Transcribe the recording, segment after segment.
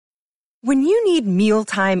When you need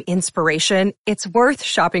mealtime inspiration, it's worth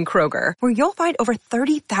shopping Kroger, where you'll find over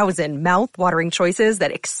 30,000 mouth-watering choices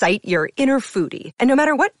that excite your inner foodie. And no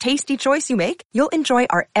matter what tasty choice you make, you'll enjoy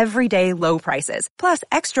our everyday low prices, plus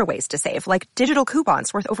extra ways to save, like digital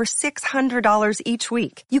coupons worth over $600 each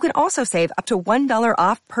week. You can also save up to $1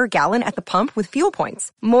 off per gallon at the pump with fuel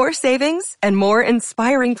points. More savings and more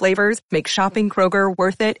inspiring flavors make shopping Kroger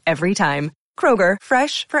worth it every time. Kroger,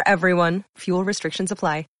 fresh for everyone. Fuel restrictions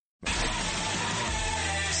apply.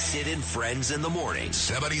 Sid and Friends in the morning.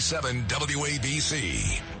 77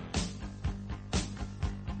 WABC.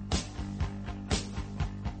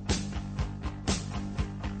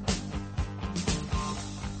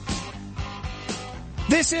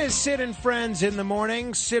 This is Sid and Friends in the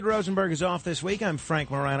morning. Sid Rosenberg is off this week. I'm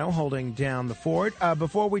Frank Morano holding down the fort.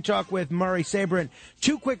 Before we talk with Murray Sabrin,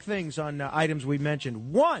 two quick things on items we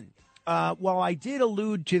mentioned. One, while I did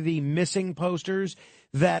allude to the missing posters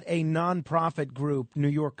that a nonprofit group, New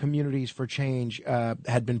York Communities for Change,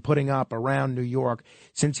 had been putting up around New York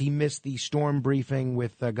since he missed the storm briefing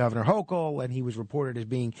with Governor Hochul, and he was reported as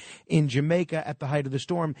being in Jamaica at the height of the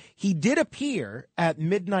storm. He did appear at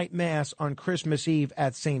midnight mass on Christmas Eve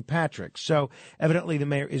at St. Patrick's. So evidently the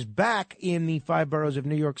mayor is back in the 5 boroughs of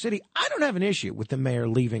New York City. I don't have an issue with the mayor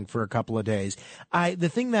leaving for a couple of days. The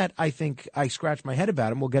thing that I think I scratch my head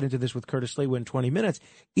about, and we'll get into this with Curtis Lewa in 20 minutes,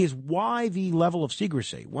 is why the level of secrecy.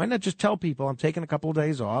 Why not just tell people I'm taking a couple of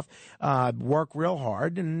days off, work real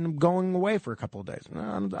hard, and I'm going away for a couple of days?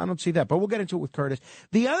 I don't see that, but we'll get into it with Curtis.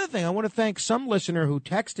 The other thing, I want to thank some listener who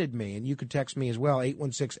texted me, and you could text me as well,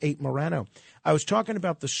 816-8-MORANO. I was talking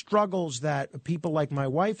about the struggles that people like my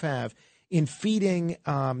wife have in feeding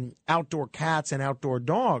outdoor cats and outdoor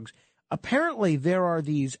dogs. Apparently, there are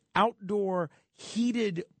these outdoor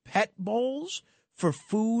heated pet bowls for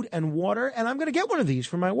food and water, and I'm going to get one of these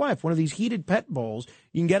for my wife, one of these heated pet bowls.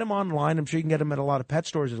 You can get them online. I'm sure you can get them at a lot of pet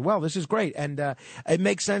stores as well. This is great, and it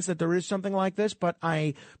makes sense that there is something like this, but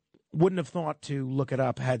I wouldn't have thought to look it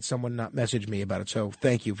up had someone not messaged me about it, so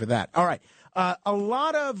thank you for that. All right. A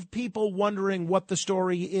lot of people wondering what the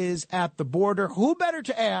story is at the border. Who better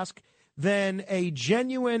to ask than a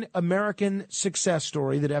genuine American success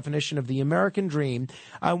story, the definition of the American dream?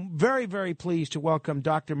 I'm very, very pleased to welcome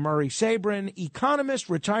Dr. Murray Sabrin, economist,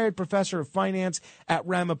 retired professor of finance at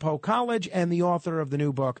Ramapo College, and the author of the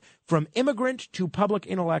new book, From Immigrant to Public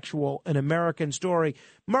Intellectual, An American Story.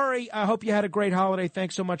 Murray, I hope you had a great holiday.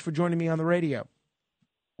 Thanks so much for joining me on the radio.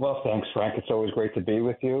 Well, thanks, Frank. It's always great to be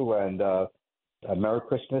with you, and Merry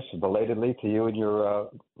Christmas, belatedly, to you and your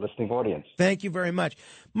listening audience. Thank you very much.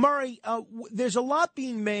 Murray, there's a lot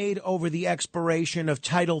being made over the expiration of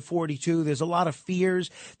Title 42. There's a lot of fears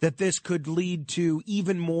that this could lead to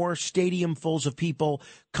even more stadiumfuls of people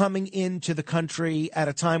coming into the country at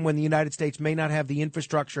a time when the United States may not have the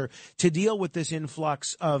infrastructure to deal with this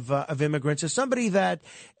influx of immigrants. As somebody that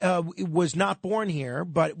was not born here,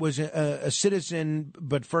 but was a citizen,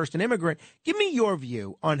 but first an immigrant, give me your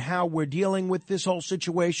view on how we're dealing with this whole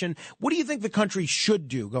situation. What do you think the country should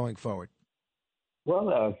do going forward?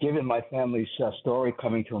 Well, given my family's story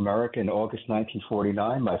coming to America in August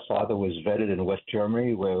 1949, my father was vetted in West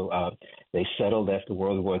Germany, where they settled after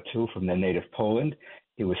World War II from their native Poland.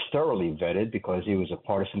 He was thoroughly vetted because he was a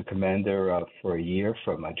partisan commander for a year,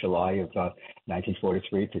 from July of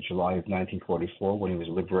 1943 to July of 1944, when he was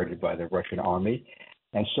liberated by the Russian army.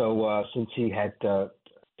 And so since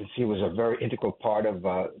he was a very integral part of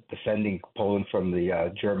defending Poland from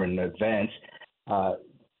the German advance,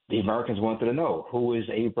 the Americans wanted to know, who is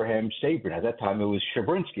Abraham Sabrin? At that time, it was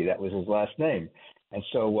Shabrinsky. That was his last name. And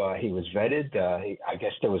so he was vetted. I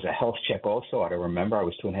guess there was a health check also. I don't remember. I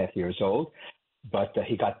was 2.5 years old. But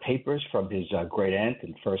he got papers from his great aunt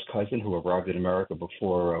and first cousin, who arrived in America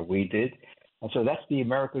before we did. And so that's the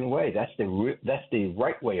American way. That's the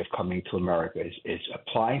right way of coming to America, is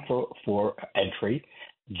applying for entry,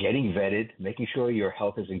 getting vetted, making sure your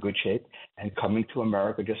health is in good shape, and coming to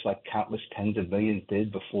America just like countless tens of millions did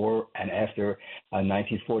before and after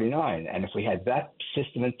 1949. And if we had that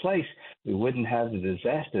system in place, we wouldn't have the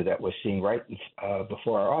disaster that we're seeing right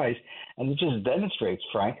before our eyes. And it just demonstrates,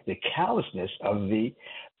 Frank, the callousness of the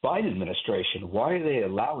Biden administration. Why are they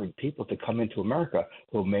allowing people to come into America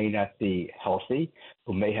who may not be healthy,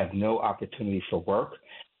 who may have no opportunity for work,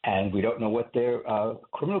 and we don't know what their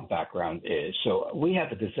criminal background is? So we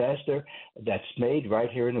have a disaster that's made right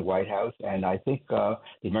here in the White House, and I think the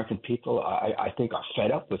American people, I think, are fed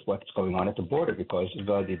up with what's going on at the border because of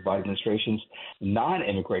the Biden administration's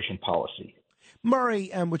non-immigration policy.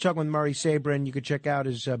 Murray, we're talking with Murray Sabrin. You could check out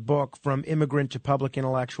his book, From Immigrant to Public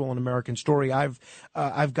Intellectual: An American Story.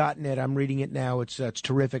 I've gotten it. I'm reading it now. It's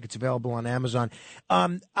terrific. It's available on Amazon.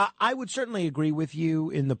 I would certainly agree with you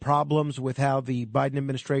in the problems with how the Biden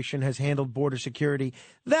administration has handled border security.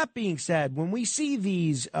 That being said, when we see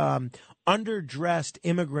these underdressed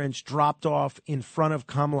immigrants dropped off in front of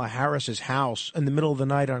Kamala Harris's house in the middle of the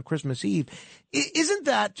night on Christmas Eve, isn't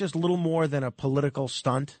that just a little more than a political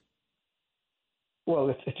stunt?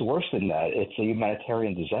 Well, it's worse than that. It's a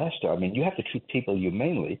humanitarian disaster. I mean, you have to treat people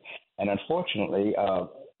humanely, and unfortunately,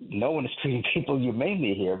 no one is treating people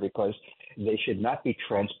humanely here because they should not be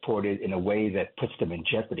transported in a way that puts them in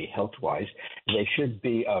jeopardy health-wise. They should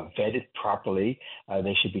be vetted properly.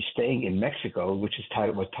 They should be staying in Mexico, which is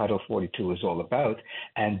what Title 42 is all about,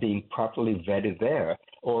 and being properly vetted there,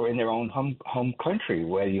 or in their own home country,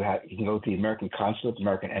 where you can go to the American consulate,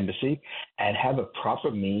 American embassy, and have a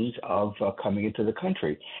proper means of coming into the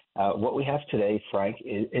country. What we have today, Frank,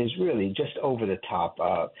 is really just over the top.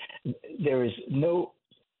 There is no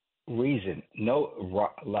reason, no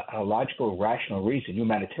logical, rational reason,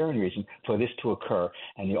 humanitarian reason for this to occur.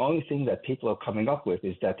 And the only thing that people are coming up with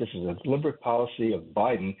is that this is a deliberate policy of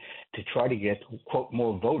Biden to try to get, quote,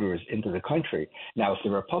 more voters into the country. Now, if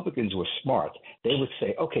the Republicans were smart, they would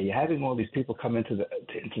say, okay, you're having all these people come into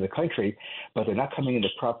the country, but they're not coming in the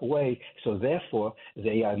proper way. So therefore,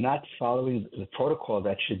 they are not following the protocol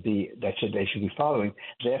they should be following.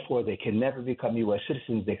 Therefore, they can never become U.S.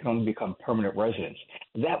 citizens. They can only become permanent residents.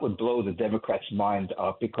 That would blow the Democrats' mind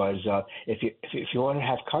up because if you want to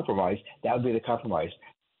have compromise, that would be the compromise.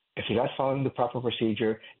 If you're not following the proper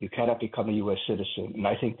procedure, you cannot become a U.S. citizen. And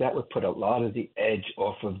I think that would put a lot of the edge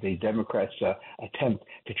off of the Democrats' attempt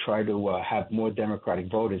to try to have more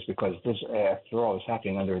Democratic voters, because this, after all, is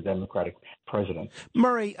happening under a Democratic president.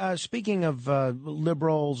 Murray, speaking of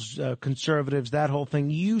liberals, conservatives, that whole thing,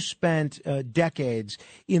 you spent decades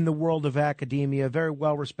in the world of academia, a very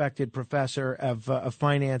well-respected professor of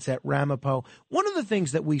finance at Ramapo. One of the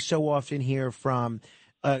things that we so often hear from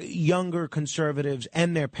younger conservatives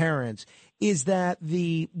and their parents is that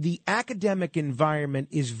the academic environment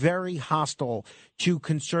is very hostile to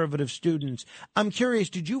conservative students. I'm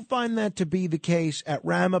curious, did you find that to be the case at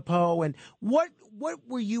Ramapo? And what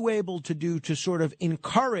were you able to do to sort of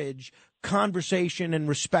encourage conversation and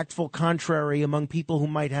respectful contrary among people who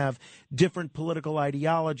might have different political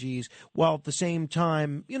ideologies, while at the same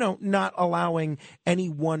time, not allowing any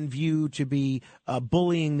one view to be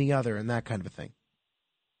bullying the other and that kind of a thing?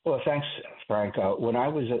 Well, thanks, Frank. When I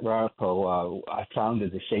was at Ramapo, I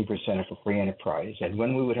founded the Sabrin Center for Free Enterprise. And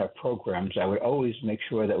when we would have programs, I would always make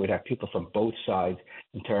sure that we'd have people from both sides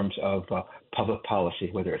in terms of public policy,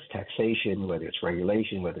 whether it's taxation, whether it's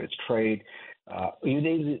regulation, whether it's trade. You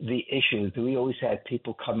name the issues, we always had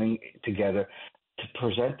people coming together to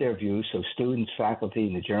present their views. So students, faculty,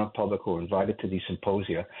 and the general public who were invited to these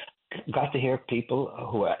symposia got to hear people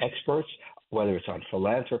who are experts, whether it's on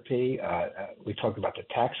philanthropy. We talked about the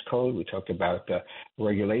tax code. We talked about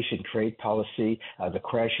regulation, trade policy, the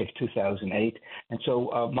crash of 2008. And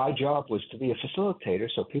so my job was to be a facilitator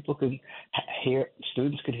so people could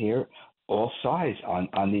students could hear all sides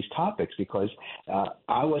on these topics, because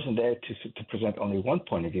I wasn't there to present only one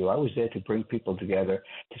point of view. I was there to bring people together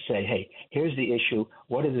to say, hey, here's the issue.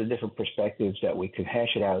 What are the different perspectives that we can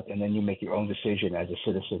hash it out? And then you make your own decision as a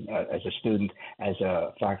citizen, as a student, as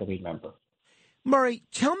a faculty member. Murray,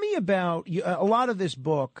 tell me about, a lot of this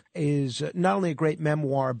book is not only a great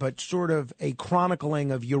memoir, but sort of a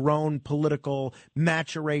chronicling of your own political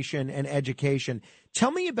maturation and education. Tell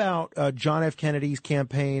me about John F. Kennedy's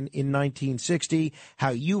campaign in 1960, how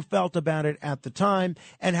you felt about it at the time,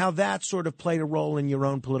 and how that sort of played a role in your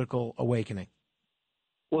own political awakening.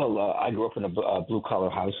 Well, I grew up in a blue-collar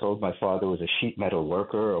household. My father was a sheet metal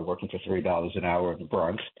worker, working for $3 an hour in the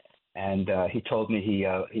Bronx. And he told me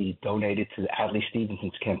he donated to Adlai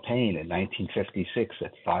Stevenson's campaign in 1956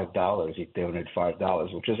 at $5. He donated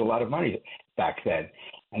 $5, which was a lot of money back then.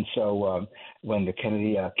 And so when the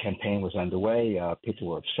Kennedy campaign was underway, people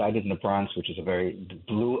were excited in the Bronx, which is a very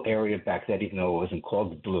blue area back then, even though it wasn't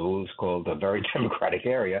called blue. It was called a very democratic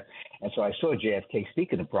area. And so I saw JFK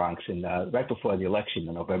speak in the Bronx right before the election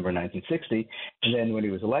in November 1960. And then when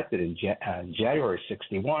he was elected in January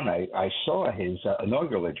 61, I saw his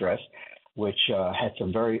inaugural address, which had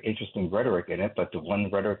some very interesting rhetoric in it. But the one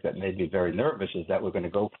rhetoric that made me very nervous is that we're going to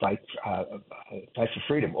go fight for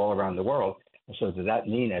freedom all around the world. So does that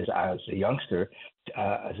mean, as a youngster,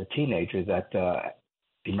 as a teenager, that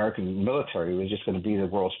the American military was just going to be the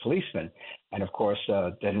world's policeman. And of course,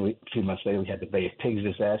 then a few months later, we had the Bay of Pigs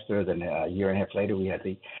disaster. Then a year and a half later, we had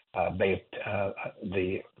the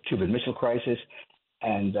the Cuban Missile Crisis.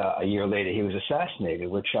 And a year later, he was assassinated,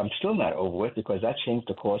 which I'm still not over with, because that changed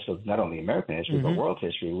the course of not only American history but world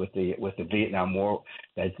history with the Vietnam War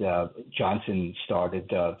that Johnson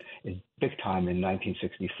started in big time in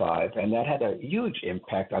 1965, and that had a huge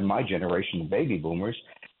impact on my generation of baby boomers,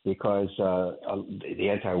 because the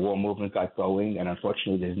anti-war movement got going, and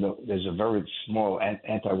unfortunately, there's a very small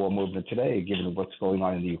anti-war movement today, given what's going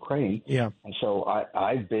on in the Ukraine. Yeah. And so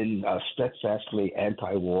I've been steadfastly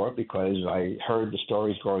anti-war because I heard the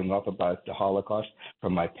stories growing up about the Holocaust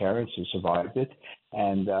from my parents who survived it,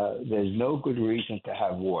 and there's no good reason to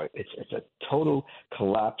have war. It's a total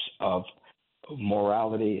collapse of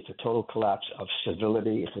morality. It's a total collapse of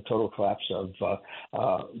civility. It's a total collapse of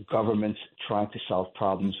governments trying to solve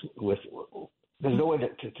problems with. There's no way to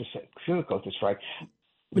sugarcoat this, right?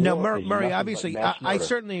 No, Murray, obviously, I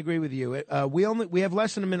certainly agree with you. We have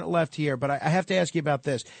less than a minute left here, but I have to ask you about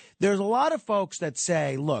this. There's a lot of folks that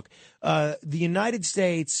say, look, the United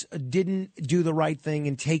States didn't do the right thing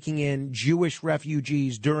in taking in Jewish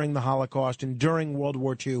refugees during the Holocaust and during World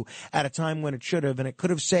War II at a time when it should have, and it could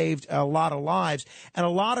have saved a lot of lives. And a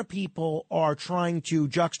lot of people are trying to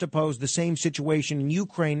juxtapose the same situation in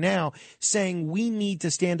Ukraine now, saying we need to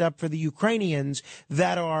stand up for the Ukrainians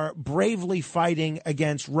that are bravely fighting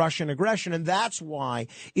against Russian aggression, and that's why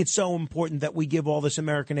it's so important that we give all this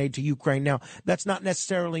American aid to Ukraine. Now, that's not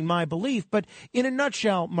necessarily my belief, but in a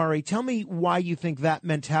nutshell, Murray, tell me why you think that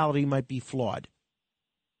mentality might be flawed.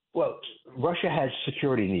 Well, Russia has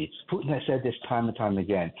security needs. Putin has said this time and time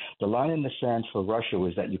again. The line in the sand for Russia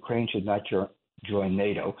was that Ukraine should not join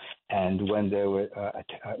NATO. And when there were,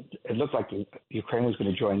 it looked like Ukraine was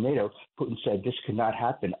going to join NATO, Putin said this could not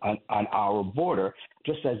happen on our border,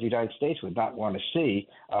 just as the United States would not want to see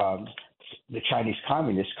the Chinese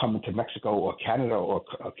communists coming to Mexico or Canada or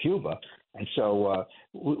Cuba. And so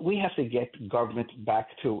we have to get government back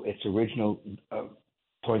to its original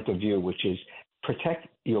point of view, which is protect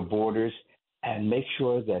your borders and make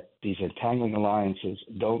sure that these entangling alliances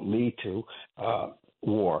don't lead to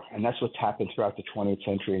war. And that's what's happened throughout the 20th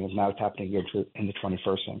century, and is now happening in the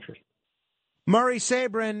 21st century. Murray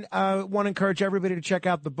Sabrin, want to encourage everybody to check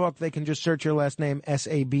out the book. They can just search your last name,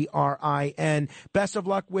 Sabrin. Best of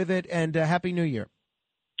luck with it, and Happy New Year.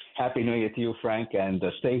 Happy New Year to you, Frank, and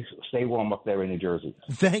stay warm up there in New Jersey.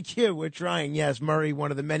 Thank you. We're trying. Yes, Murray,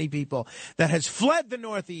 one of the many people that has fled the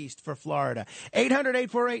Northeast for Florida.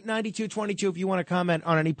 800-848-9222 if you want to comment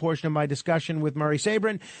on any portion of my discussion with Murray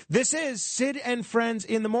Sabrin. This is Sid and Friends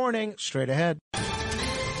in the Morning. Straight ahead.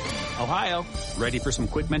 Ohio, ready for some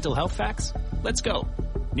quick mental health facts? Let's go.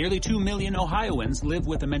 Nearly 2 million Ohioans live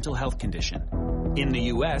with a mental health condition. In the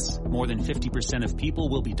U.S., more than 50% of people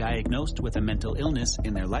will be diagnosed with a mental illness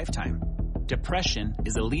in their lifetime. Depression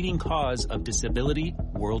is a leading cause of disability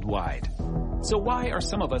worldwide. So why are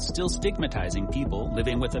some of us still stigmatizing people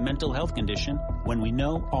living with a mental health condition when we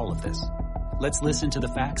know all of this? Let's listen to the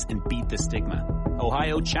facts and beat the stigma.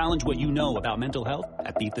 Ohio, challenge what you know about mental health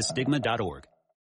at beatthestigma.org.